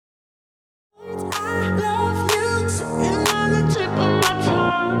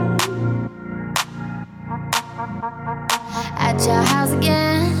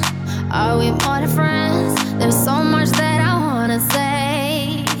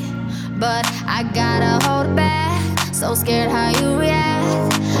but I gotta hold it back. So scared how you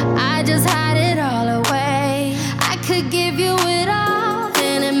react. I just hide it all away. I could give you it all.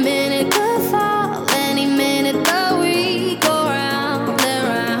 Any minute could fall. Any minute the we go round and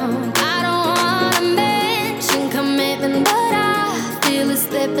round. I don't wanna mention commitment, but I feel it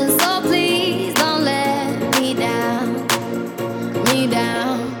slipping. So please don't let me down. Me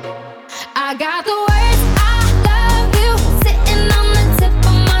down. I got the words I love you sitting on the tip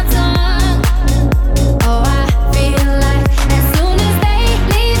of my tongue. Oh, I feel like as soon as they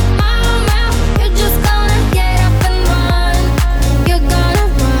leave my mouth, you're just gonna get up and run. You're gonna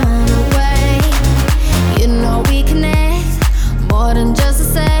run away. You know we connect more than just a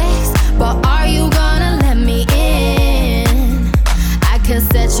sex, but are you gonna let me in? I could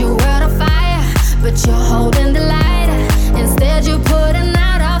set your world on fire, but you're holding the lighter. Instead you're putting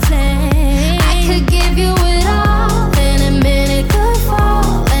out a flame. I could give you it all. Any minute could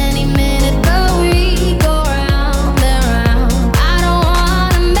fall. Any minute the we go round and round. I don't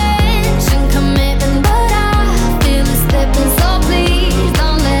wanna mention commitment, but I feel it slipping. So please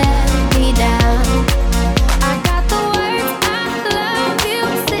don't let me down. I got the words I love you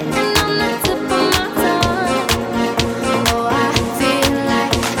sitting on the tip of my tongue. Oh, I feel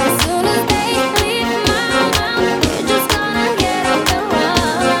like as soon as they leave my mouth, you're just gonna get up and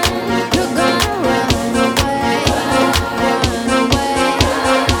run. You're gonna run away, run away,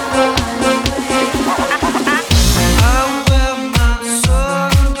 I wear my sunglasses at night so I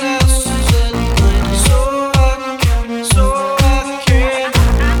can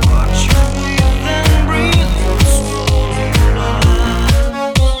watch you breathe and breathe slowly down.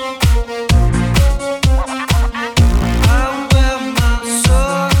 I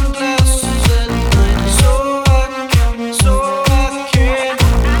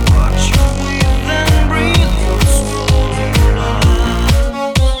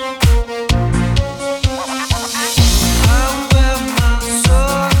wear my sunglasses at night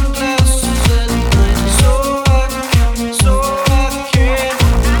so I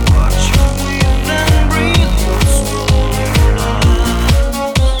can watch you breathe and breathe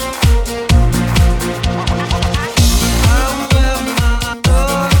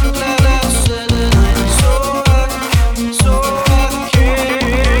slowly down. I wear my sunglasses at night so I can watch you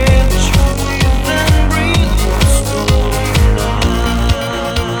breathe and breathe slowly down.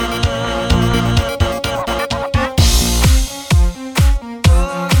 I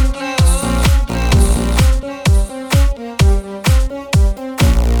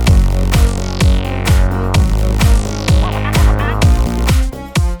wear my sunglasses at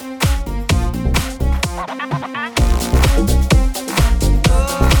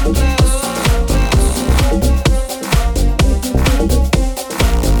night so I can watch you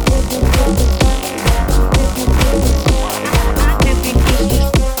breathe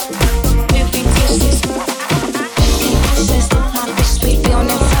and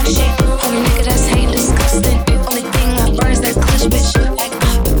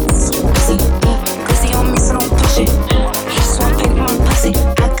breathe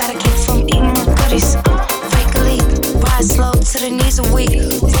to the knees are weak.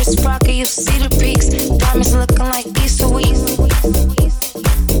 First rocket, you see the peaks. Diamonds looking like Easter weeks.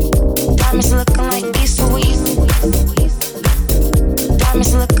 Diamonds looking like Easter weeks.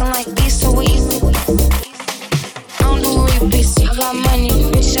 Diamonds looking like Easter weeks. I don't do repeats. I got money,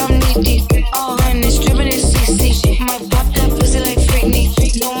 bitch, I'm knee deep. All hundreds, dripping in CC. Might pop that pussy like Britney.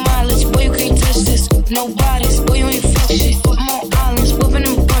 No mileage, boy, you can't touch this. No bodies, boy, you ain't fuck shit. I'm on islands, whipping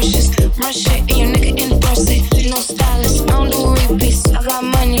them brushes. Run shit and your nigga endorse it. No stylist, I don't do repeats. I got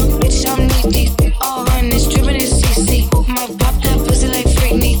money, bitch, I'm knee deep. All hundreds, dripping in CC. Might pop that pussy like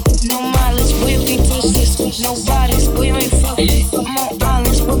Britney. No mileage, boy, you can't touch this. No bodies, boy, you ain't fuck shit. I'm on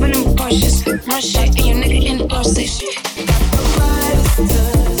islands, whipping them brushes. Run shit and your nigga endorse it.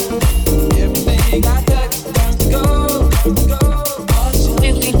 everything I touch turns to gold. Boy,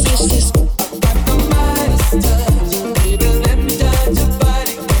 you can't touch this. Got the Midas touch, baby, let me touch your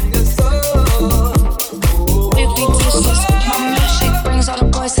body and your soul. Boy, you can't touch this. My milkshake brings all the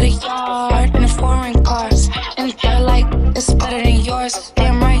boys to the yard in the foreign cars. And they're like, it's better than yours.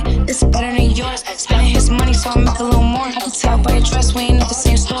 Damn right, it's better than yours. Spending his money so I make a little more. I can tell by your dress, we ain't at the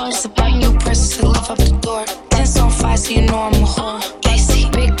same store. It's about new presents to lift up the door. 10's on 5, so you know I'm a whore. Lacy,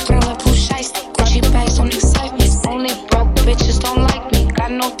 big brim like blue shiesty. Gucci bags don't excite me. Only broke bitches don't like me.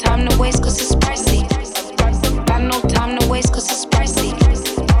 Got no time to waste cause it's pricey. Got no time to waste cause it's pricey.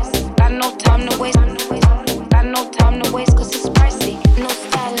 Got no time to waste. Got no time to waste cause it's pricey. No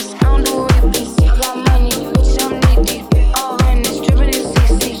stylist, I don't do repeats. I got money, bitch, I'm knee deep. All hundreds, dripping in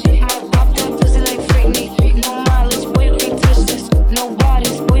CC. Might pop that pussy like Britney. No mileage, boy, you can't touch this. No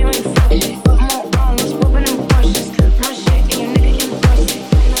bodies, boy, you ain't fuck shit.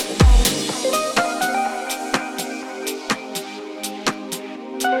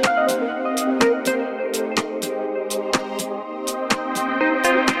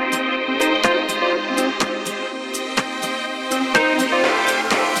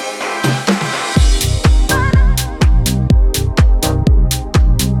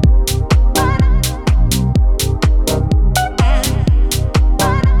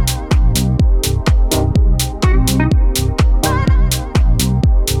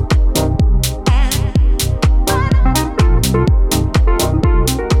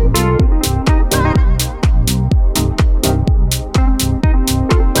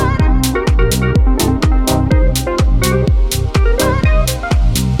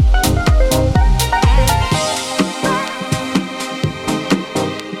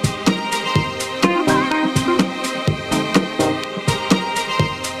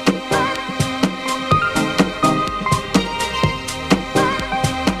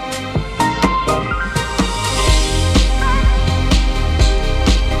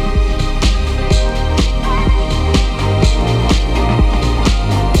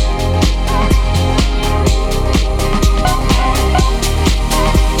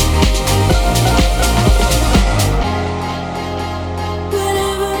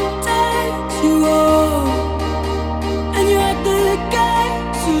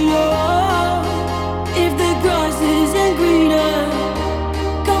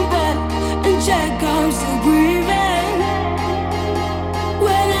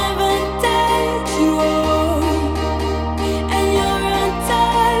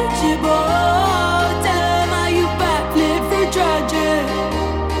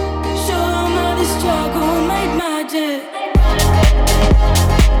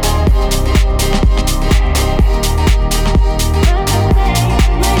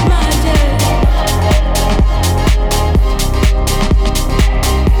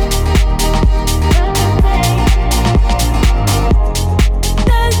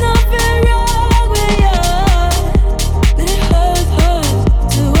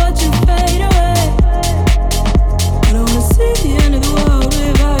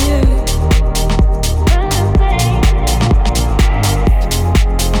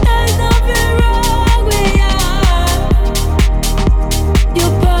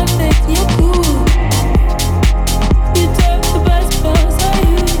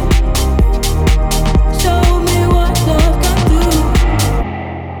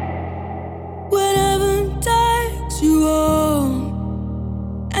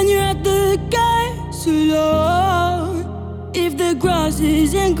 the gates alone. If the grass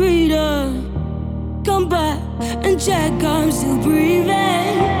isn't greener, come back and check I'm still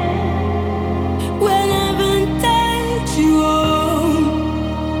breathing. When heaven takes you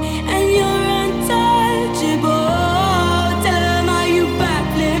home and you're untouchable, tell them how you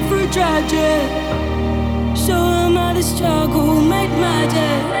backflip through tragic. Show them how the struggle made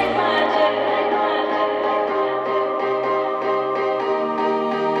magic.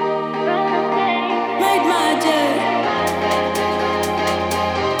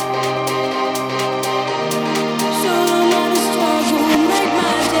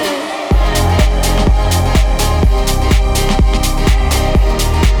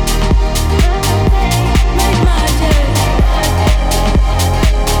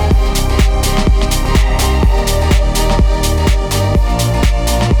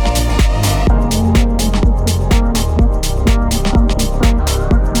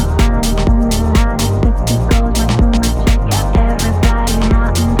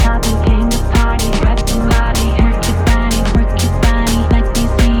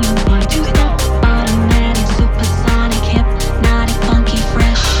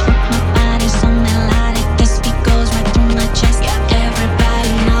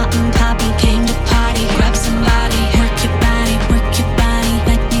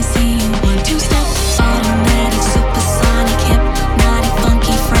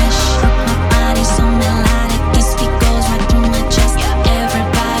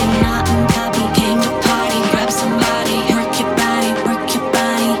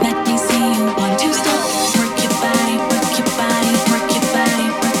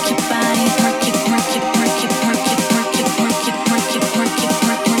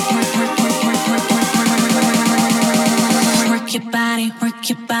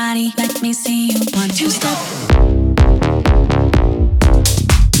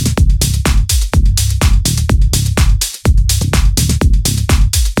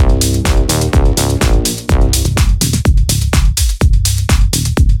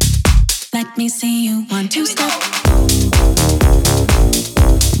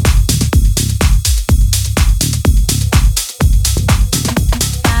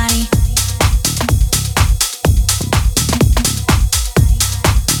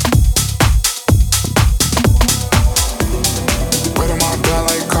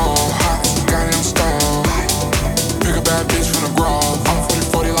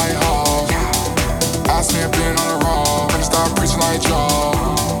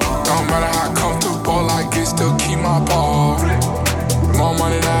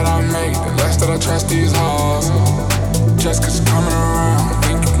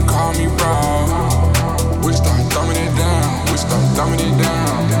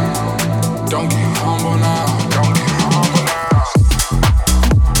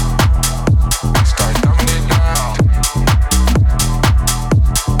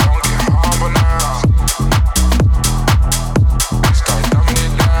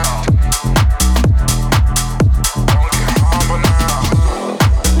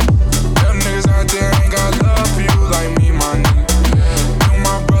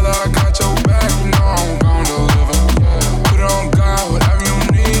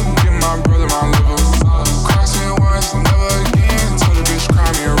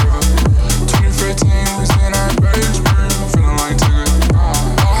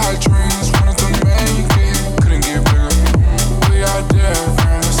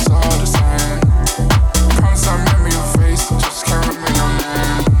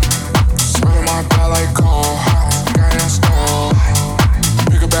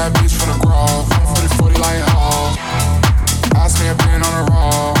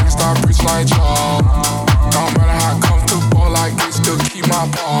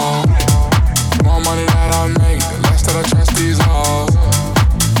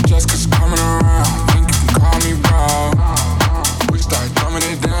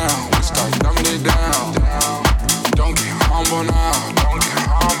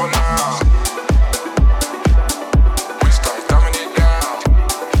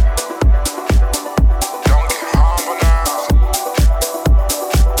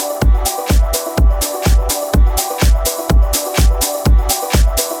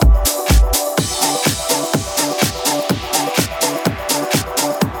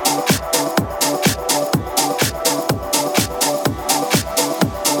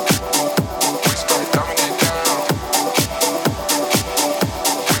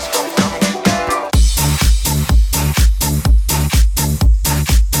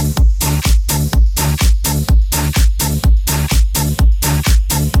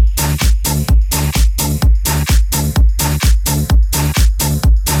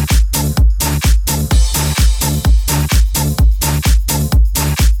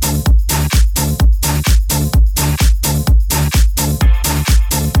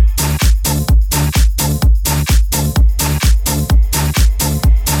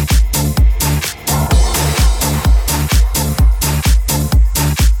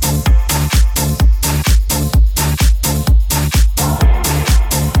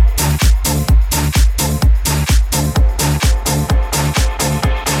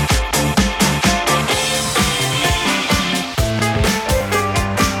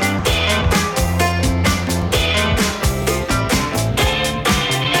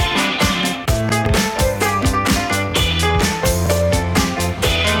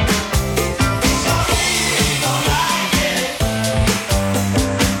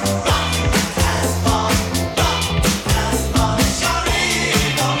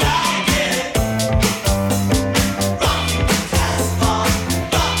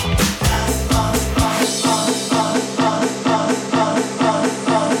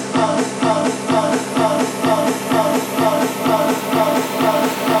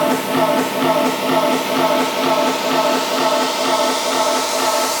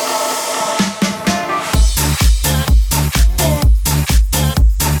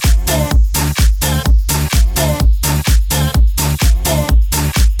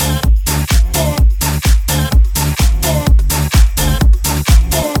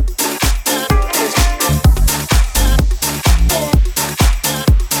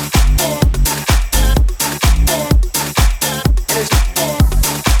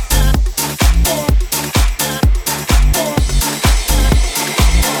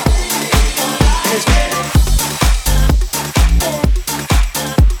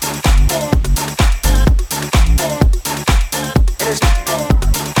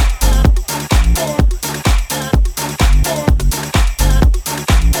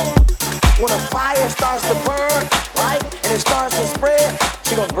 When a fire starts to burn, right, and it starts to spread,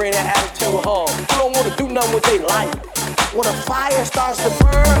 she gonna bring that attitude home. You don't wanna do nothing with their life. When a fire starts to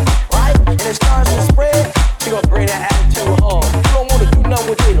burn, right, and it starts to spread, she gonna bring that attitude home. You don't wanna do nothing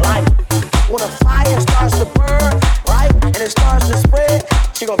with their life. When a fire starts to burn, right, and it starts to spread,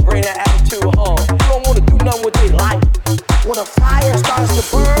 she gonna bring that attitude home. You don't wanna do nothing with their life. When a fire starts to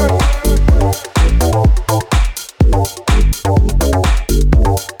burn,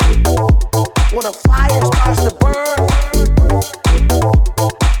 when a fire starts to burn,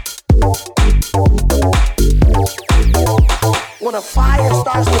 when a fire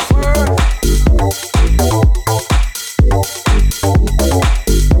starts to burn,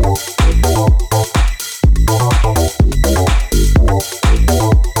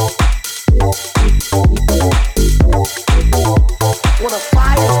 when a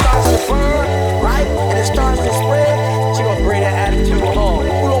fire starts to burn, right, and it starts to spread, she gonna bring that attitude home.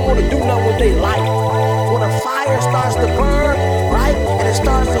 Who don't wanna do nothing with their life? When a fire starts to burn, right, and it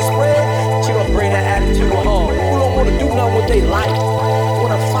starts to spread, she gonna bring that attitude home. Who don't wanna do nothing with their life?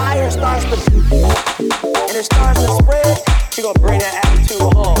 When a fire starts to and it starts to spread, she gonna bring that attitude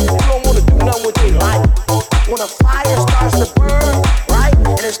home. Who don't wanna do nothing with their life? When a fire starts to burn, right,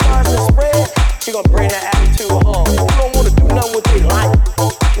 and it starts to spread, she gonna bring that attitude home. Who don't wanna do nothing with their life?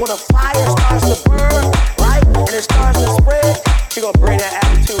 When a fire starts to burn, right, and it starts to spread, she gonna bring that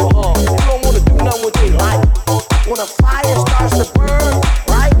attitude home. Who don't wanna do nothing with their life? When a fire starts to burn,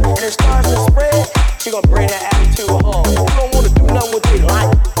 right, and it starts to spread, she gonna bring that attitude home. Who don't wanna do nothing with their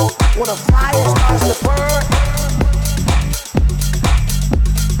life? When a fire starts to burn,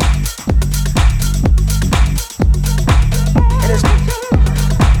 and it's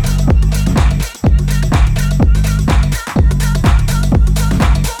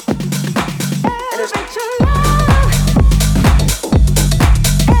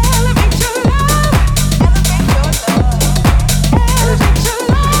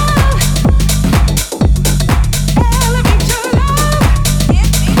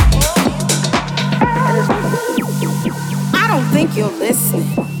you're listening.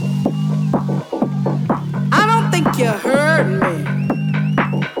 I don't think you heard me.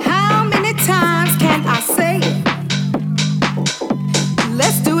 How many times can I say it?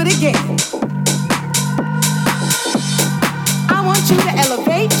 Let's do it again. I want you to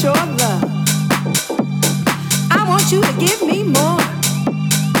elevate your love. I want you to give me more.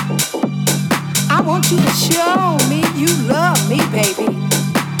 I want you to show me you love me, baby.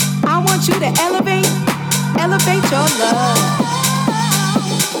 I want you to elevate your love.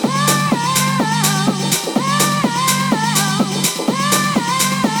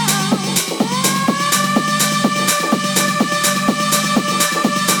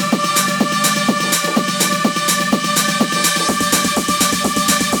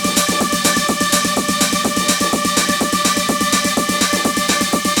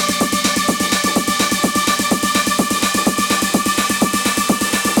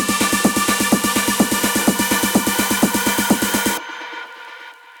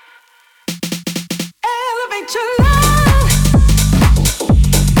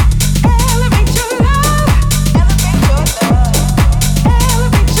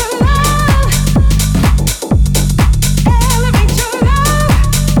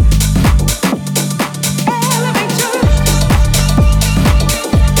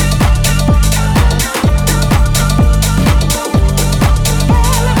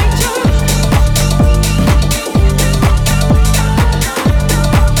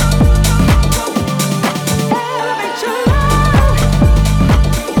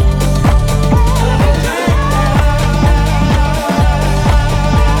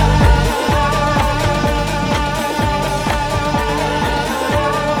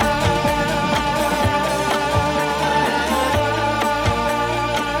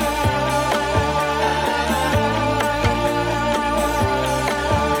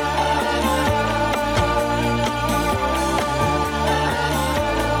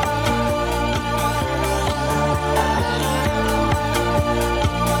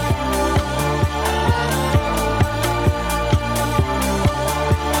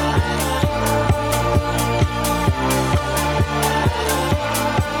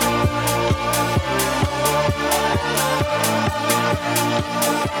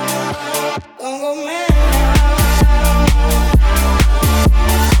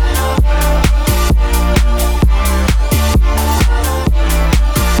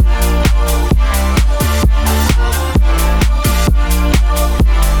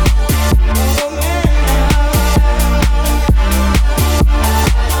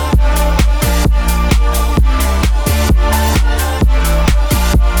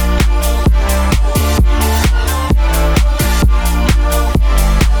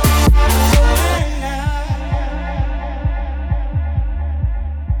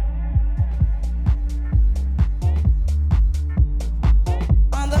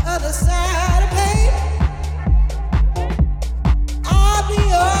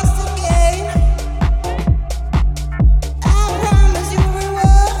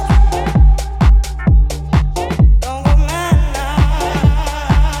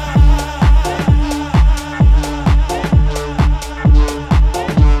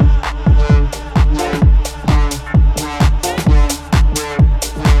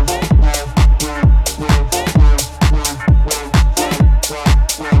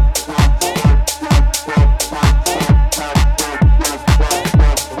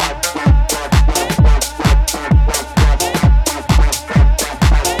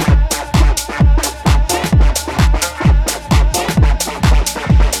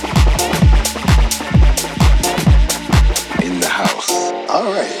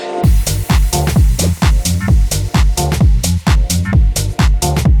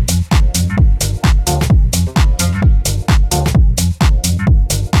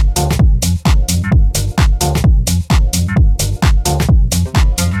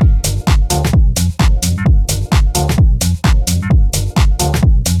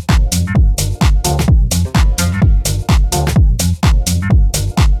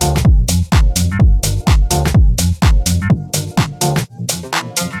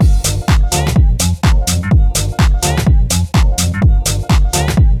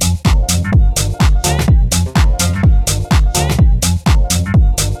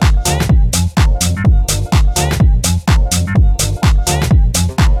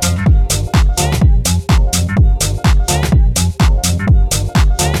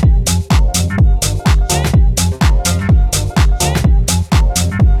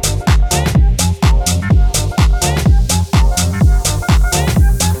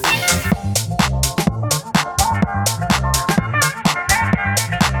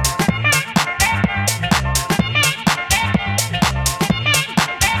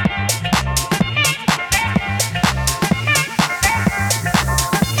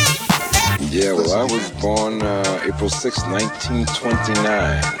 Yeah, well, I was born April 6,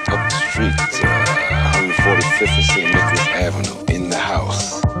 1929, up the street, 145th and St. Nicholas Avenue, in the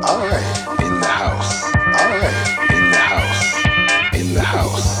house. All right. In the house. All right. In the house. In the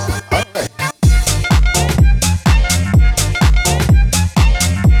house. All right.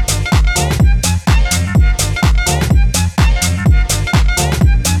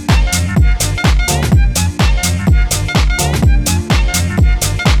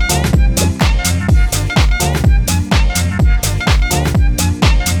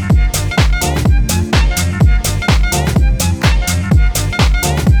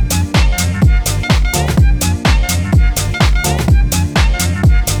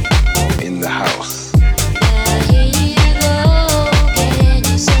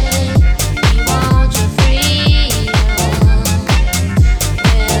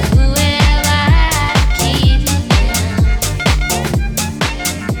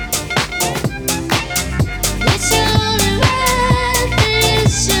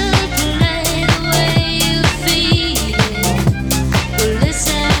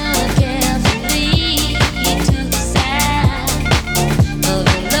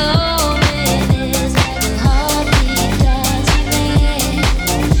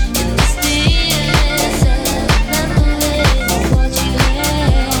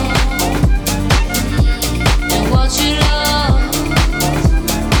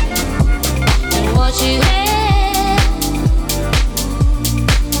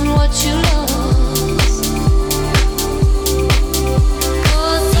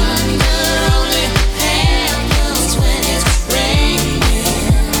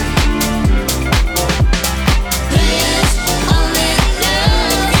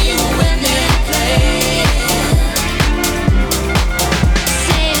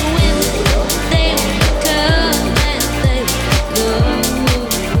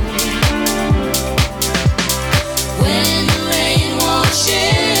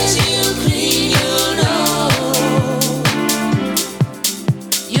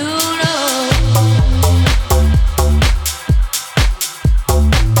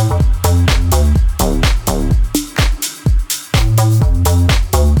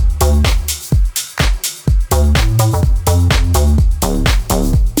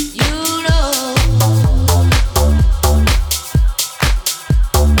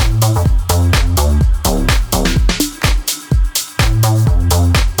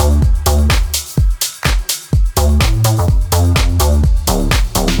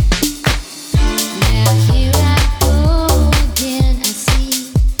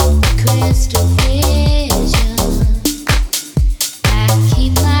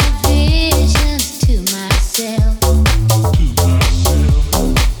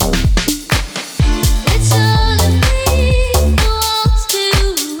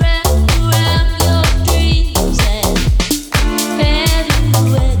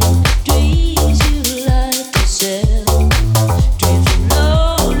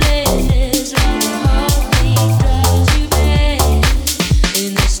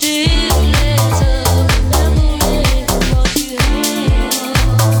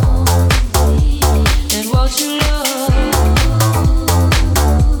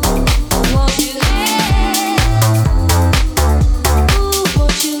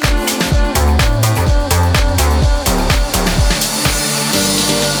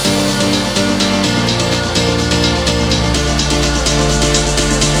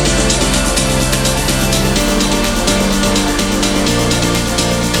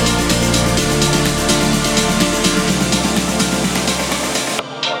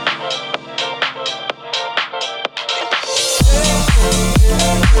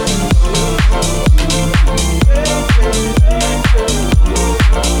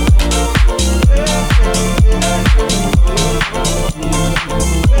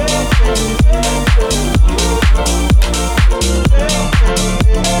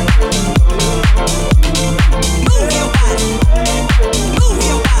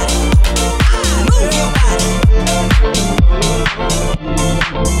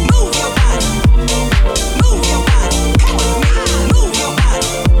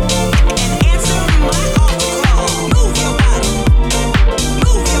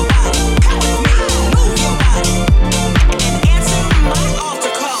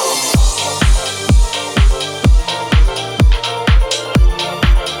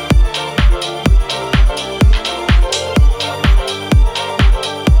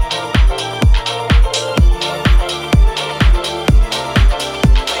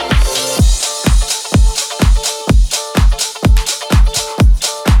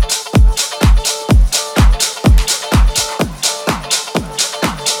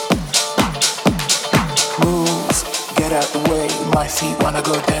 feet wanna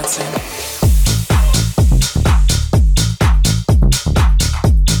go dancing.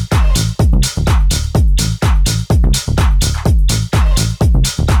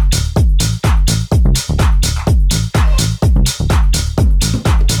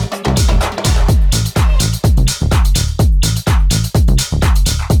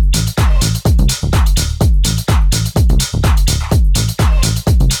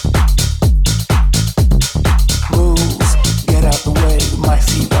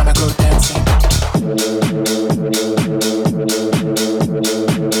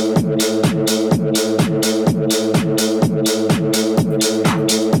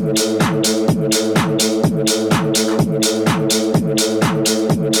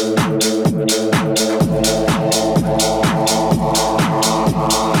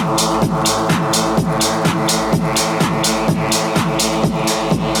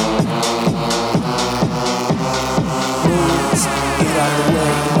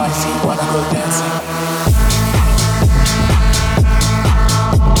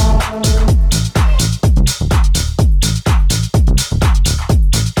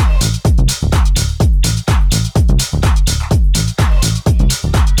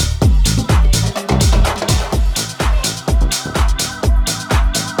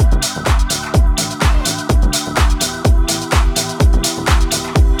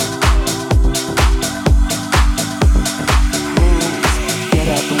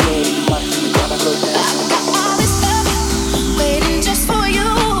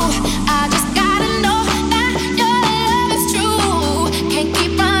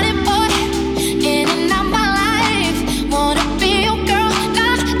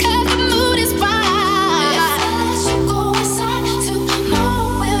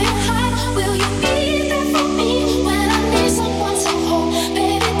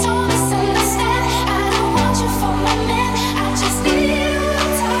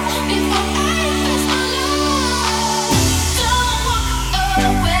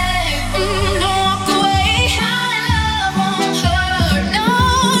 Away.